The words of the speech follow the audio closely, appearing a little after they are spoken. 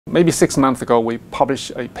Maybe 6 months ago, we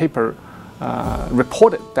published a paper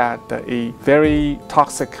reported that a very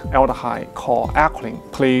toxic aldehyde called acrolein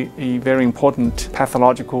play a very important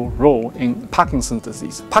pathological role in Parkinson's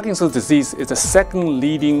disease. Parkinson's disease is the second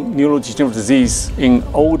leading neurodegenerative disease in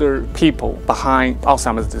older people behind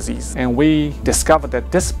Alzheimer's disease. And we discovered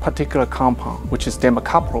that this particular compound, which is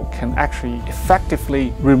dimercaprol, can actually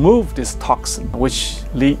effectively remove this toxin, which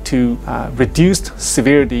lead to reduced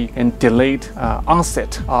severity and delayed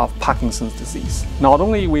onset of Parkinson's disease. Not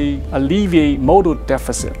only we alleviate motor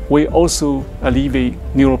deficit, we also alleviate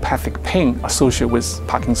neuropathic pain associated with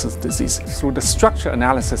Parkinson's disease. Through the structure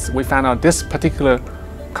analysis, we found out this particular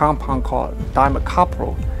compound called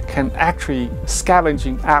dimercaprol can actually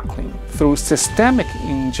scavenging acrolein. Through systemic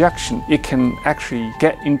injection, it can actually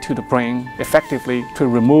get into the brain effectively to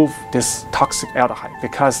remove this toxic aldehyde,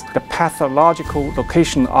 because the pathological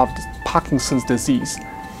location of Parkinson's disease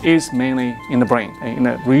is mainly in the brain, in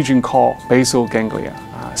a region called basal ganglia,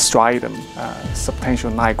 striatum, substantial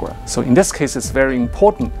nigra. So in this case, it's very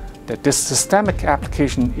important that this systemic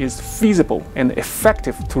application is feasible and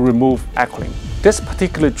effective to remove acrolein. This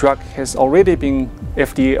particular drug has already been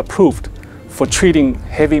FDA approved for treating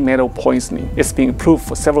heavy metal poisoning. It's been approved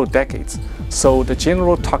for several decades. So the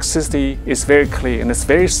general toxicity is very clear and it's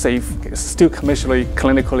very safe. It's still commercially,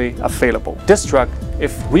 clinically available. This drug,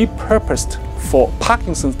 if repurposed for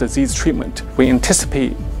Parkinson's disease treatment, we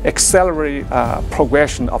anticipate accelerated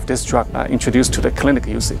progression of this drug introduced to the clinic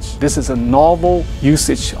usage. This is a novel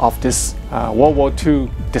usage of this World War II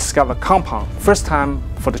discovered compound, first time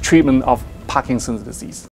for the treatment of Parkinson's disease.